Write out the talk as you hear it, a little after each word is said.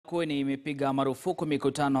Makueni imepiga marufuku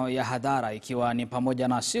mikutano ya hadhara, ikiwa ni pamoja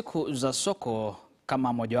na siku za soko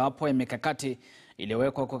kama mojawapo ya mikakati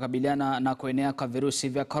iliyowekwa kukabiliana na kuenea kwa virusi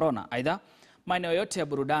vya korona. Aidha, maeneo yote ya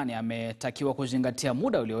burudani yametakiwa kuzingatia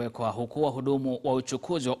muda uliowekwa, huku wahudumu wa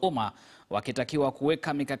uchukuzi wa umma wakitakiwa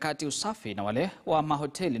kuweka mikakati usafi na wale wa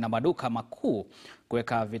mahoteli na maduka makuu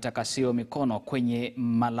kuweka vitakasio mikono kwenye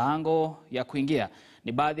malango ya kuingia.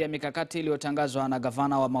 Ni baadhi ya mikakati iliyotangazwa na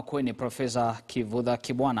gavana wa Makueni Profesa Kivutha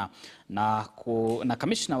Kibwana na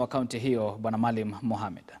kamishna wa kaunti hiyo Bwana Malim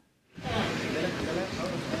Mohamed.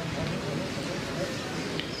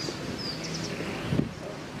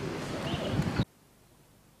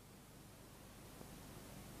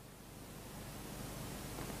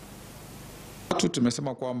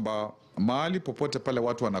 Tumesema kwamba mahali popote pale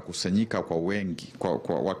watu wanakusanyika kwa wengi,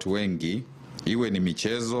 kwa watu wengi, iwe ni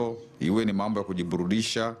michezo, iwe ni mambo ya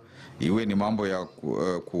kujiburudisha, iwe ni mambo ya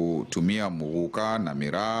kutumia muguka na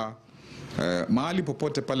miraa, mahali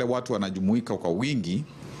popote pale watu wanajumuika kwa wingi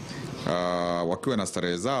wakiwa na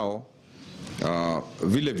starehe zao,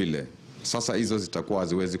 vile vile sasa hizo zitakuwa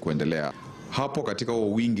haziwezi kuendelea. Hapo katika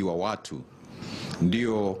huo wingi wa watu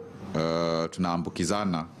ndio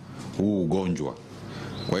tunaambukizana huu ugonjwa.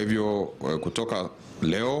 Kwa hivyo kutoka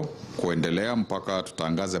leo kuendelea mpaka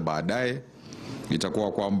tutangaze baadaye,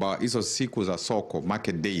 itakuwa kwamba hizo siku za soko,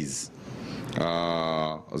 market days,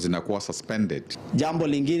 zinakuwa suspended. Jambo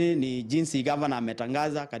lingine ni jinsi governor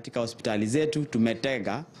ametangaza katika hospitali zetu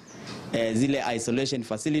tumetega zile isolation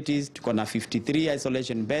facilities. Tuko na 53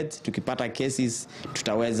 isolation beds. Tukipata cases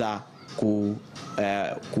tutaweza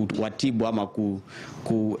kuwatibu ama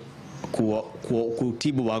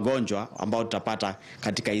kutibu wagonjwa ambao tutapata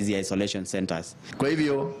katika hizi isolation centers. Kwa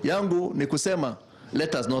hivyo yangu ni kusema,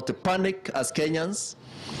 let us not panic as Kenyans.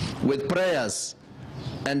 With prayers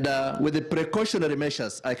and with the precautionary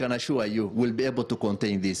measures, I can assure you we'll be able to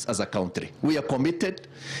contain this as a country. We are committed.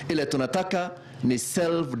 Ile tunataka ni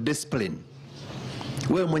self-discipline.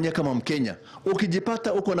 Wewe mwenyewe kama Mkenya,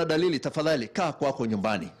 ukijipata uko na dalili, tafadhali kaa kwako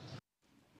nyumbani.